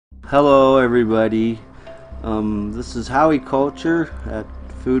Hello everybody, this is Howie Culture at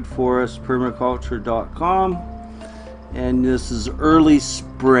foodforestpermaculture.com, and this is early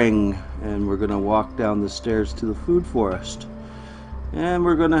spring and we're going to walk down the stairs to the food forest and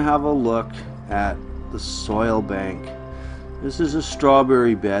we're going to have a look at the soil bank. This is a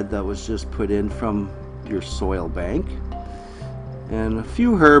strawberry bed that was just put in from your soil bank, and a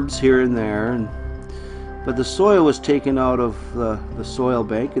few herbs here and there, but the soil was taken out of the soil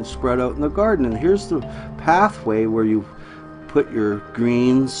bank and spread out in the garden. And here's the pathway where you put your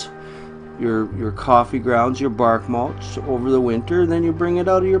greens, your coffee grounds, your bark mulch over the winter, and then you bring it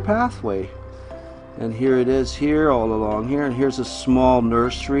out of your pathway. And here it is here, all along here. And here's a small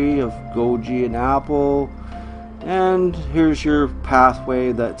nursery of goji and apple. And here's your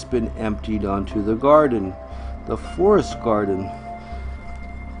pathway that's been emptied onto the garden, the forest garden.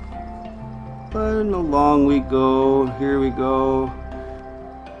 And along we go, here we go,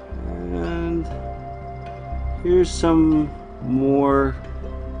 and here's some more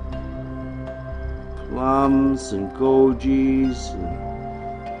plums and gojis,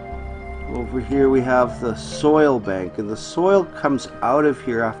 and over here we have the soil bank, and the soil comes out of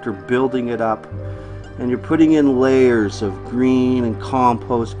here after building it up, and you're putting in layers of green and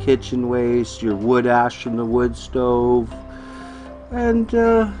compost, kitchen waste, your wood ash from the wood stove, and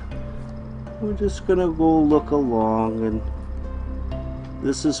we're just gonna go look along, and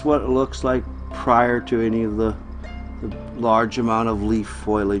this is what it looks like prior to any of the large amount of leaf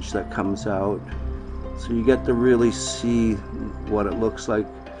foliage that comes out. So you get to really see what it looks like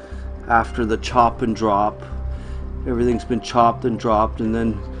after the chop and drop. Everything's been chopped and dropped, and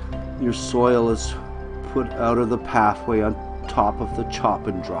then your soil is put out of the pathway on top of the chop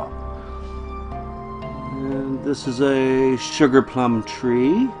and drop. And this is a sugar plum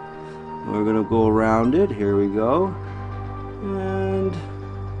tree. We're going to go around it. Here we go. And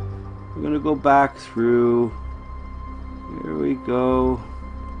we're going to go back through. Here we go.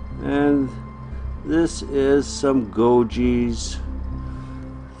 And this is some gojis,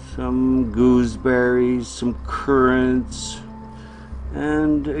 some gooseberries, some currants.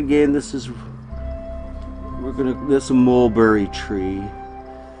 And again, this is a mulberry tree.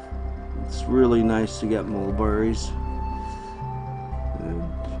 It's really nice to get mulberries.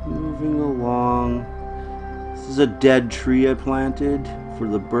 Moving along, this is a dead tree I planted for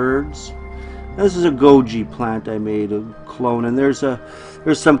the birds. This is a goji plant I made, a clone, and there's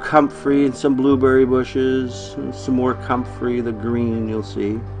some comfrey and some blueberry bushes, and some more comfrey, the green you'll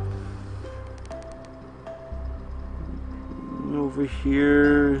see. And over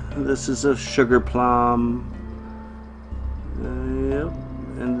here, this is a sugar plum. Yep.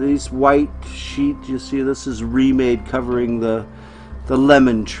 And these white sheet, you see, this is remade covering the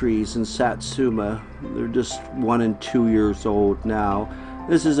lemon trees in Satsuma. They're just 1 and 2 years old now.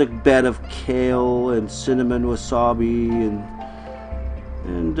 This is a bed of kale and cinnamon wasabi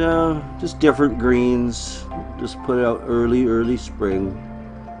and just different greens. Just put out early spring.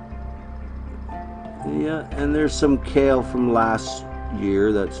 Yeah, and there's some kale from last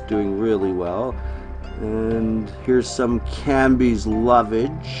year that's doing really well. And here's some Canby's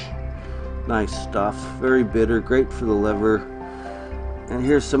lovage. Nice stuff. Very bitter, great for the liver. And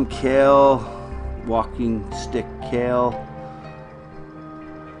here's some kale, walking stick kale.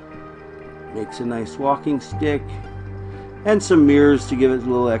 Makes a nice walking stick. And some mirrors to give it a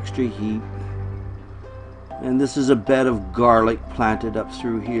little extra heat. And this is a bed of garlic planted up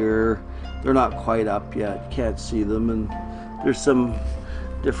through here. They're not quite up yet, can't see them. And there's some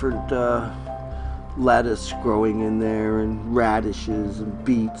different lettuce growing in there, and radishes and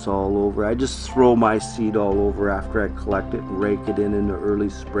beets all over. I just throw my seed all over after I collect it and rake it in the early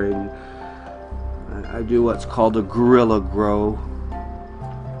spring. I do what's called a guerrilla grow.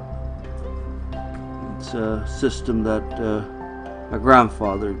 It's a system that my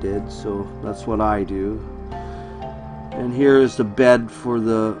grandfather did, so that's what I do. And here is the bed for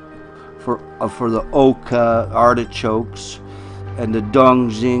the oka artichokes, and the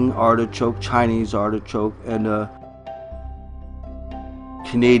Dongjing artichoke, Chinese artichoke, and a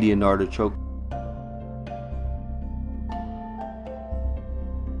Canadian artichoke.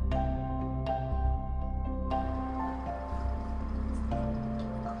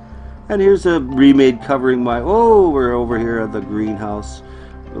 And here's a remade covering my, we're over here at the greenhouse.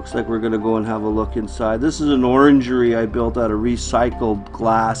 Looks like we're going to go and have a look inside. This is an orangery I built out of recycled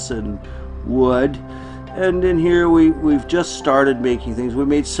glass and wood. And in here we've just started making things. We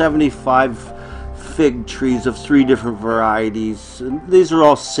made 75 fig trees of 3 different varieties. And these are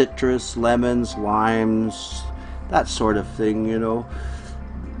all citrus, lemons, limes, that sort of thing, you know.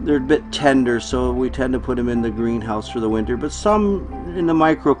 They're a bit tender, so we tend to put them in the greenhouse for the winter. But some, in the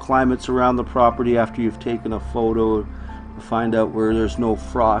microclimates around the property after you've taken a photo to find out where there's no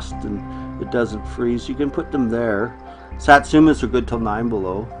frost and it doesn't freeze. You can put them there. Satsumas are good till 9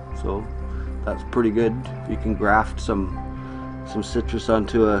 below, so that's pretty good. If you can graft some citrus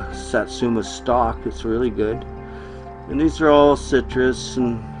onto a Satsuma stalk, it's really good. And these are all citrus,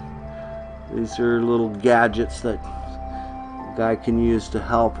 and these are little gadgets that a guy can use to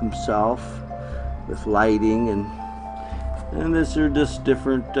help himself with lighting, and these are just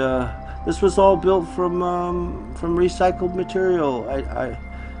different. This was all built from recycled material.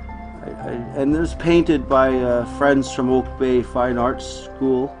 And this was painted by friends from Oak Bay Fine Arts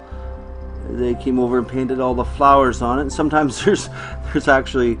School. They came over and painted all the flowers on it. And sometimes there's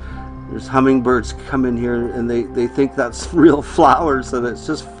hummingbirds come in here and they think that's real flowers, and it's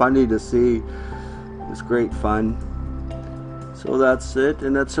just funny to see. It's great fun. So that's it,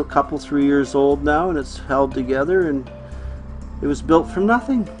 and that's a couple 3 years old now, and it's held together, and it was built from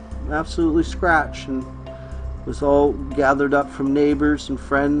nothing, absolutely scratch, and it was all gathered up from neighbors and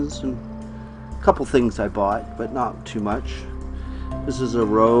friends, and a couple things I bought, but not too much. This is a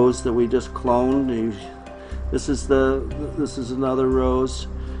rose that we just cloned. This is another rose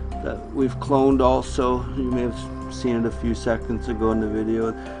that we've cloned also. You may have seen it a few seconds ago in the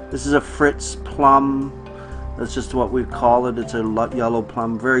video. This is a Fritz plum. That's just what we call it. It's a yellow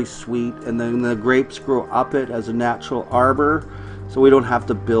plum, very sweet. And then the grapes grow up it as a natural arbor, so we don't have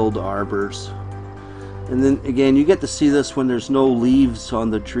to build arbors. And then again, you get to see this when there's no leaves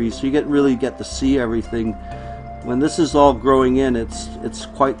on the tree, so you really get to see everything. When this is all growing in, it's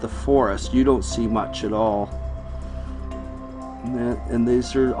quite the forest. You don't see much at all. And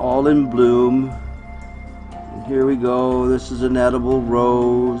these are all in bloom. And here we go. This is an edible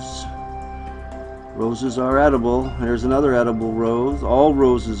rose. Roses are edible. There's another edible rose. All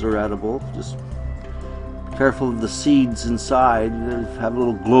roses are edible. Just be careful of the seeds inside. They have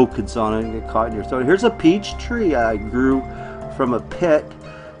little glochids on it and get caught in your throat. Here's a peach tree I grew from a pit,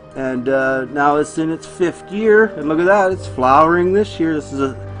 and now it's in its 5th year. And look at that, it's flowering this year.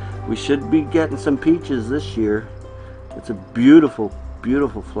 We should be getting some peaches this year. It's a beautiful,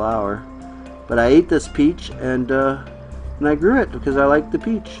 beautiful flower. But I ate this peach, and I grew it because I like the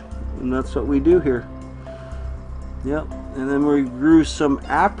peach. And that's what we do here. Yep. And then we grew some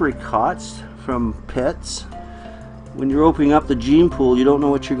apricots from pits. When you're opening up the gene pool, you don't know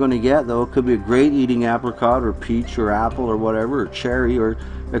what you're going to get, though. It could be a great eating apricot or peach or apple or whatever, or cherry, or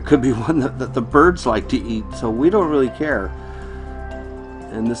it could be one that the birds like to eat. So we don't really care.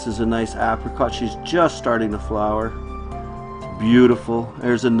 And this is a nice apricot. She's just starting to flower. It's beautiful.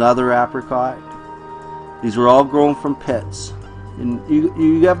 There's another apricot. These are all grown from pits. And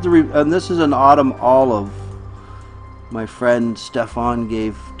you have to, and this is an autumn olive my friend Stefan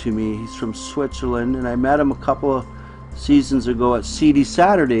gave to me. He's from Switzerland, and I met him a couple of seasons ago at Seedy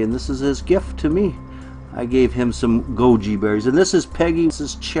Saturday, and this is his gift to me. I gave him some goji berries. And this is Peggy. This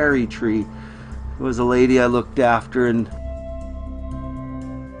is cherry tree. It was a lady I looked after, and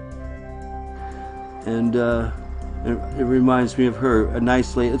it reminds me of her. A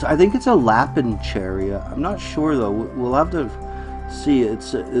nice lady. I think it's a Lapin cherry. I'm not sure though. We'll have to see.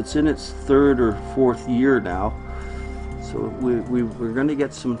 It's in its 3rd or 4th year now, so we're going to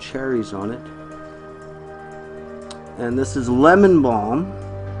get some cherries on it. And this is lemon balm.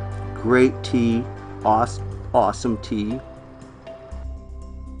 Great tea. Awesome tea.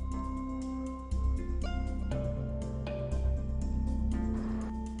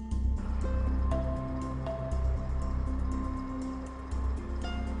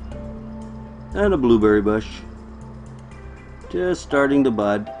 And a blueberry bush. Just starting to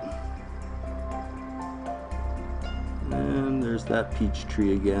bud. And there's that peach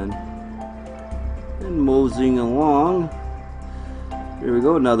tree again. And moseying along. Here we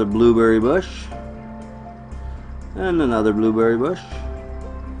go, another blueberry bush. And another blueberry bush.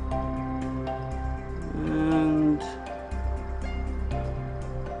 And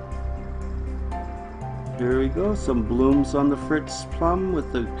here we go, some blooms on the Fritz plum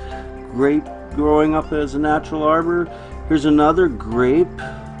with the grape growing up as a natural arbor. Here's another grape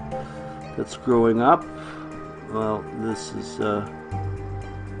that's growing up. Well, this is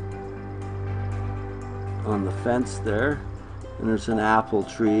on the fence there. And there's an apple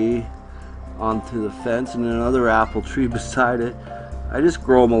tree onto the fence, and another apple tree beside it. I just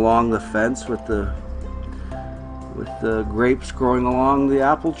grow them along the fence with the grapes growing along the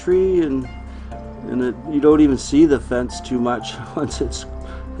apple tree, and you don't even see the fence too much once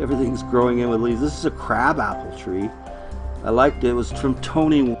everything's growing in with leaves. This is a crab apple tree. I liked it. It was from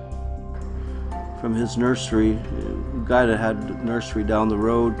Tony, from his nursery, a guy that had a nursery down the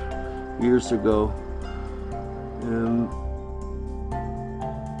road years ago.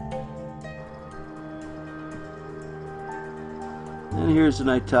 And here's an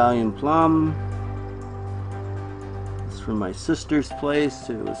Italian plum. It's from my sister's place.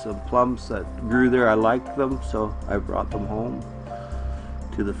 It was some plums that grew there. I liked them, so I brought them home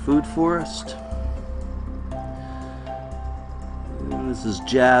to the food forest. And this is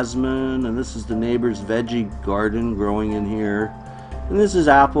jasmine, and this is the neighbor's veggie garden growing in here. And this is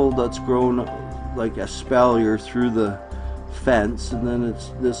apple that's grown like a espalier through the fence, and then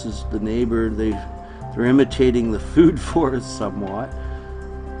this is the neighbor. They're imitating the food forest somewhat,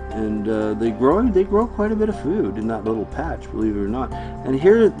 and they grow quite a bit of food in that little patch, believe it or not. And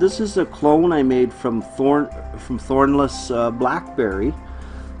here, this is a clone I made from thornless blackberry,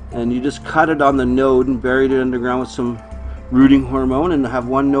 and you just cut it on the node and buried it underground with some rooting hormone, and have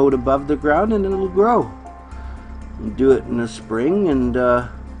one node above the ground, and it'll grow. And do it in the spring, and oh,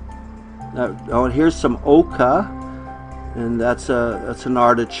 and here's some oca, and that's an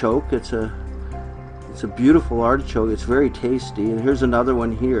artichoke. It's a beautiful artichoke. It's very tasty. And here's another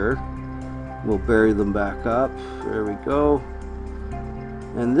one here. We'll bury them back up. There we go.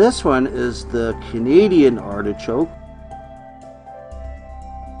 And this one is the Canadian artichoke.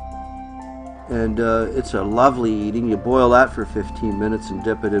 And it's a lovely eating. You boil that for 15 minutes and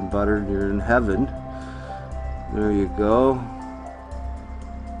dip it in butter, and you're in heaven. There you go.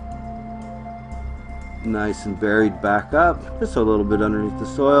 Nice and buried back up. Just a little bit underneath the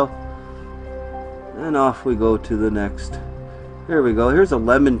soil. And off we go to the next. Here we go. Here's a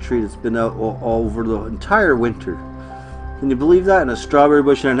lemon tree that's been out all over the entire winter. Can you believe that? And a strawberry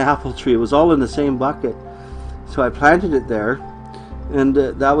bush and an apple tree. It was all in the same bucket. So I planted it there, and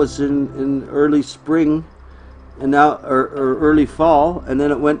that was in early spring, and now or early fall, and then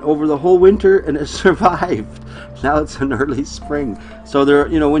it went over the whole winter and it survived. Now it's an early spring. So there,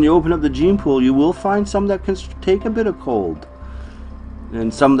 when you open up the gene pool, you will find some that can take a bit of cold.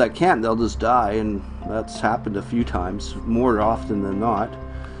 And some that can't, they'll just die, and that's happened a few times, more often than not.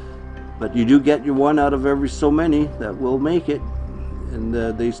 But you do get your one out of every so many that will make it, and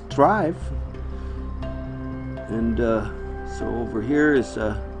they thrive. And so over here is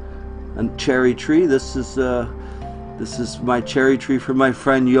a cherry tree. This is my cherry tree from my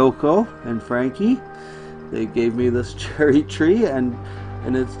friend Yoko and Frankie. They gave me this cherry tree, and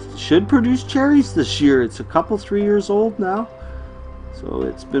it should produce cherries this year. It's a couple, 3 years old now. So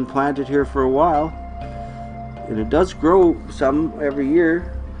it's been planted here for a while, and it does grow some every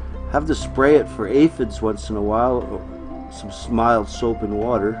year. Have to spray it for aphids once in a while, some mild soap and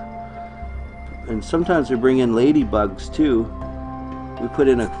water. And sometimes we bring in ladybugs too. We put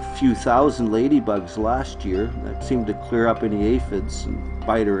in a few thousand ladybugs last year. That seemed to clear up any aphids and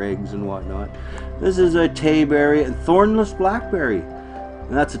biter eggs and whatnot. This is a tayberry and thornless blackberry,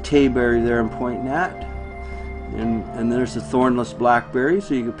 and that's a tayberry there I'm pointing at. And there's a thornless blackberry,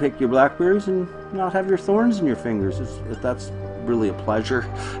 so you can pick your blackberries and not have your thorns in your fingers, if that's really a pleasure.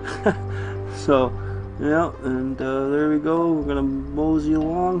 So, yeah, and there we go. We're gonna mosey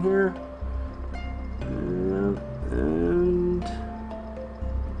along here, and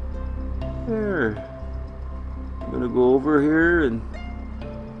there. I'm gonna go over here and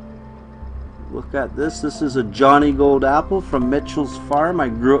look at this. This is a Johnny Gold apple from Mitchell's farm. I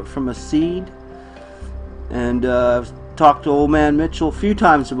grew it from a seed. And I've talked to old man Mitchell a few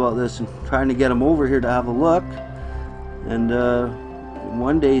times about this and trying to get him over here to have a look. And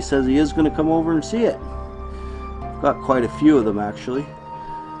one day he says he is going to come over and see it. I've got quite a few of them actually.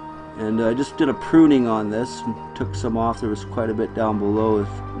 And I just did a pruning on this and took some off. There was quite a bit down below, if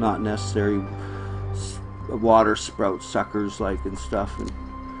not necessary, water sprout suckers like and stuff and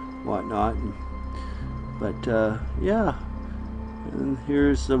whatnot. But yeah. And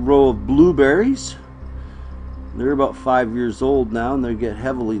here's a row of blueberries. They're about 5 years old now, and they get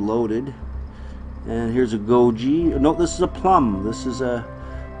heavily loaded. And here's a goji. No, this is a plum. This is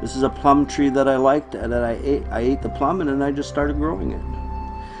a plum tree that I liked, and that I ate the plum, and then I just started growing it.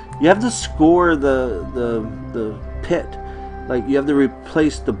 You have to score the pit. Like, you have to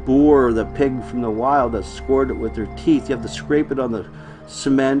replace the boar or the pig from the wild that scored it with their teeth. You have to scrape it on the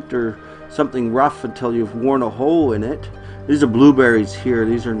cement or something rough until you've worn a hole in it. These are blueberries here.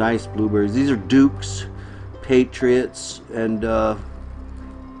 These are nice blueberries. These are Dukes, Patriots, and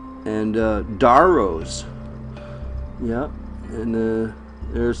Darrows. Yeah, and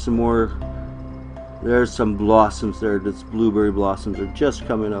there's some more. There's some blossoms there. This blueberry blossoms are just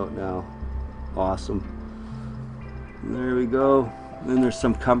coming out now. Awesome. And there we go. And then there's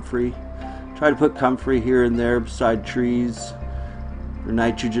some comfrey. Try to put comfrey here and there beside trees. They're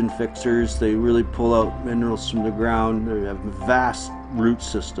nitrogen fixers. They really pull out minerals from the ground. They have vast root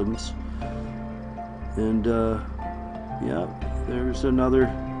systems. And yeah, there's another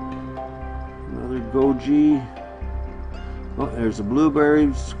goji. Oh, there's the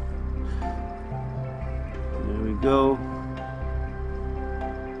blueberries. There we go.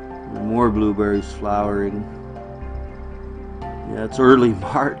 More blueberries flowering. Yeah, it's early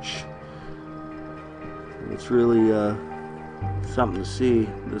March. It's really something to see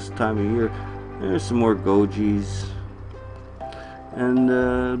this time of year. There's some more gojis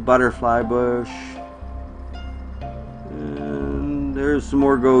and butterfly bush, and there's some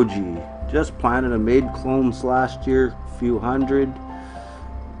more goji. Just planted and made clones last year, a few hundred.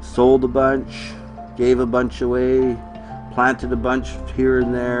 Sold a bunch, gave a bunch away, planted a bunch here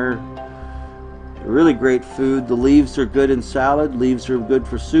and there. Really great food. The leaves are good in salad. Leaves are good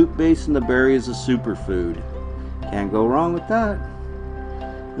for soup base, and the berry is a superfood. Can't go wrong with that.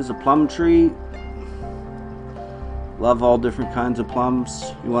 There's a plum tree. Love all different kinds of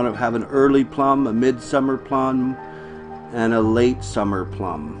plums. You want to have an early plum, a midsummer plum, and a late summer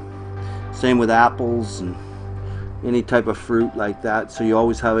plum. Same with apples and any type of fruit like that, so you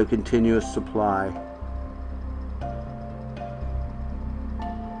always have a continuous supply.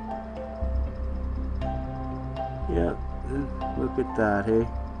 Yeah, look at that, hey?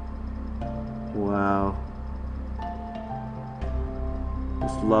 Wow.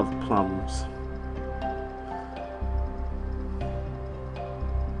 Just love plums.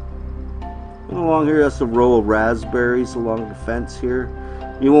 And along here, that's a row of raspberries along the fence here.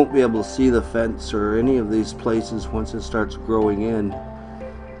 You won't be able to see the fence or any of these places once it starts growing in.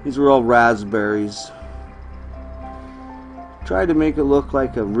 These are all raspberries. Try to make it look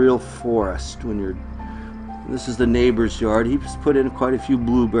like a real forest when you're... This is the neighbor's yard. He's put in quite a few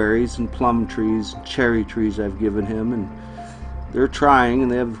blueberries and plum trees, cherry trees I've given him, and they're trying,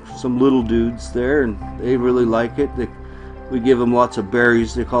 and they have some little dudes there, and they really like it. We give them lots of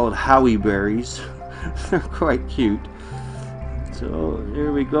berries. They call it Howie berries. They're quite cute. So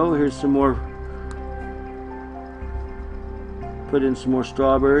here we go. Here's some more. Put in some more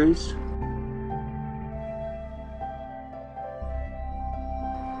strawberries.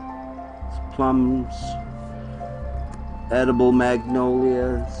 Plums. Edible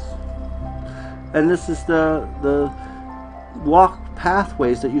magnolias. And this is the walk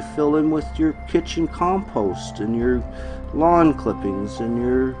pathways that you fill in with your kitchen compost and your lawn clippings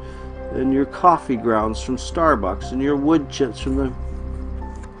and your coffee grounds from Starbucks and your wood chips from the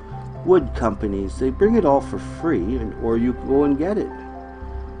wood companies. They bring it all for free, or you go and get it.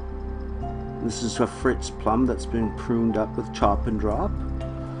 This is a Fritz plum that's been pruned up with chop and drop.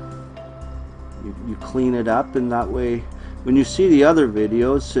 You clean it up, and that way when you see the other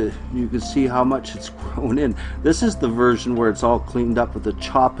videos, you can see how much it's grown in. This is the version where it's all cleaned up with the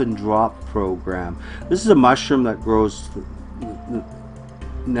chop and drop program. This is a mushroom that grows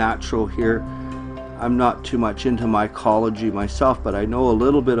natural here. I'm not too much into mycology myself, but I know a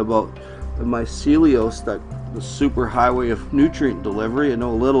little bit about the mycelios, that the super highway of nutrient delivery. I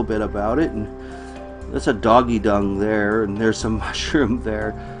know a little bit about it, and that's a doggy dung there, and there's some mushroom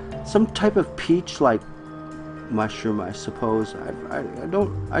there. Some type of peach-like mushroom, I suppose.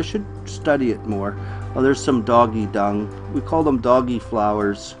 I should study it more. Oh, there's some doggy dung. We call them doggy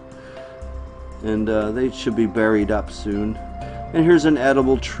flowers, and they should be buried up soon. And here's an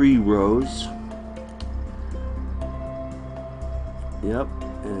edible tree rose. Yep,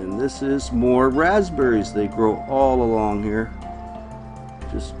 and this is more raspberries. They grow all along here.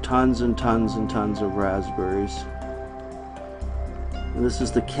 Just tons and tons and tons of raspberries. And this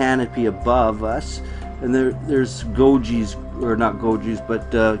is the canopy above us. And there's gojis, or not gojis,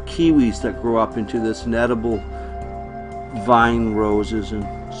 but kiwis that grow up into this, and edible vine roses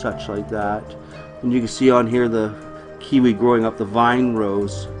and such like that. And you can see on here the kiwi growing up the vine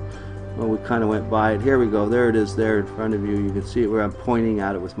rose. Well, we kind of went by it. Here we go. There it is there in front of you. You can see it where I'm pointing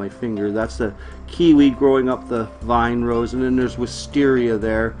at it with my finger. That's the kiwi growing up the vine rose. And then there's wisteria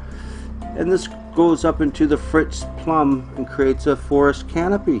there. And this goes up into the Fritz plum and creates a forest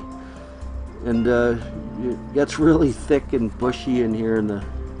canopy. And it gets really thick and bushy in here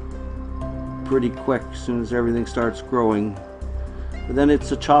pretty quick as soon as everything starts growing. And then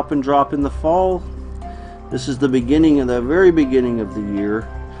it's a chop and drop in the fall. This is the beginning of the very beginning of the year.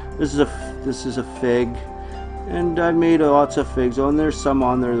 This is a fig, and I made lots of figs. Oh, and there's some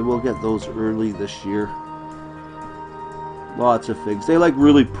on there. We'll get those early this year. Lots of figs. They like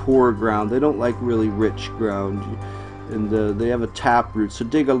really poor ground. They don't like really rich ground. And they have a tap root, so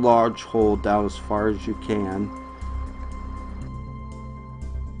dig a large hole down as far as you can.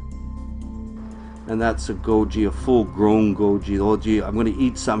 And that's a goji, a full grown goji. Oh gee, I'm going to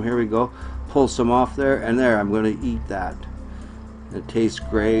eat some. Here we go. Pull some off there, and there, I'm going to eat that. It tastes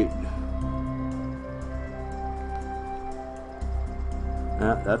great.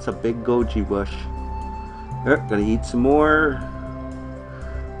 That's a big goji bush. Gonna eat some more.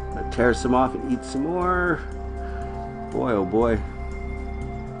 Gonna tear some off and eat some more. Boy, oh boy.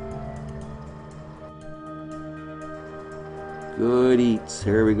 Good eats.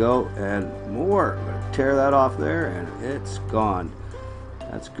 Here we go. And more. I'm gonna tear that off there and it's gone.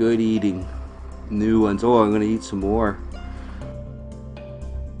 That's good eating. New ones. Oh, I'm gonna eat some more.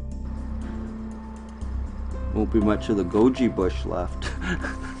 Won't be much of the goji bush left.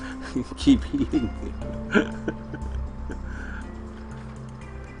 Keep eating.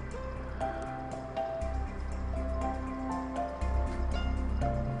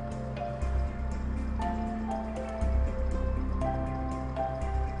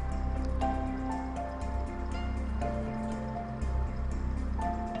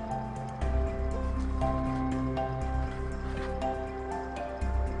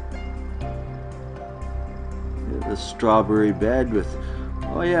 The strawberry bed with,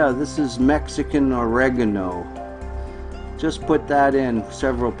 oh yeah, this is Mexican oregano. Just put that in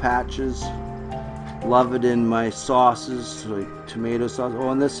several patches. Love it in my sauces, like tomato sauce. Oh,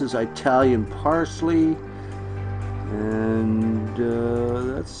 and this is Italian parsley. And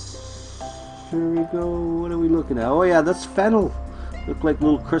that's, here we go. What are we looking at? Oh yeah, that's fennel. Look like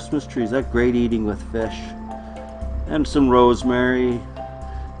little Christmas trees. That's great eating with fish. And some rosemary.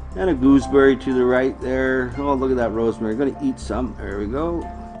 And a gooseberry to the right there. Oh, look at that rosemary. I'm gonna eat some. There we go.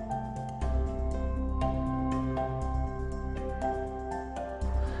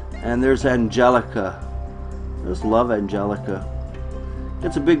 And there's Angelica. I just love Angelica.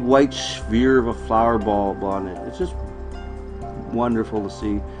 It's a big white sphere of a flower bulb on it. It's just wonderful to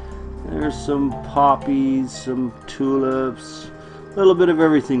see. There's some poppies, some tulips, a little bit of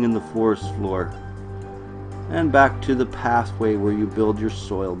everything in the forest floor. And back to the pathway where you build your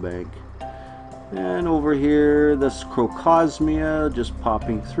soil bank. And over here, this crocosmia just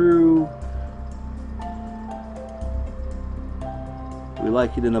popping through. We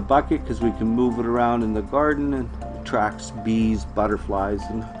like it in a bucket because we can move it around in the garden and it attracts bees, butterflies,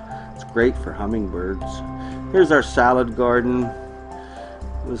 and it's great for hummingbirds. Here's our salad garden.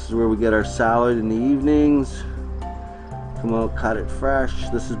 This is where we get our salad in the evenings. Come out, cut it fresh.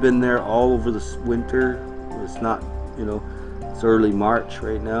 This has been there all over this winter. It's not, you know, it's early March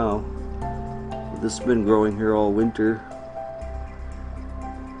right now. This has been growing here all winter.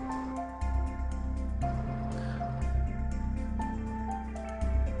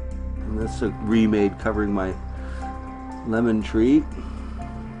 And that's a remade covering my lemon tree.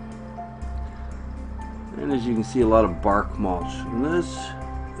 And as you can see, a lot of bark mulch. And this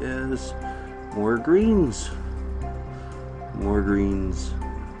is more greens. More greens.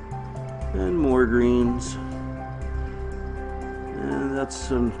 And more greens. And that's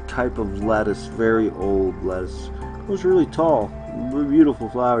some type of lettuce, very old lettuce. It was really tall, beautiful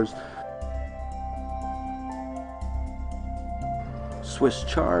flowers. Swiss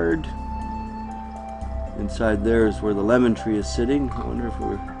chard. Inside there is where the lemon tree is sitting. I wonder if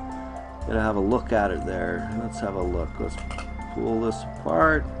we're gonna have a look at it there. Let's have a look. Let's pull this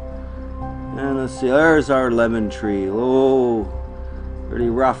apart. And let's see, there's our lemon tree. Oh, pretty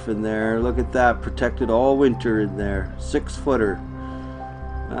rough in there. Look at that, protected all winter in there. 6-footer.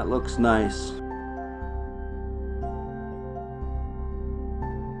 That looks nice.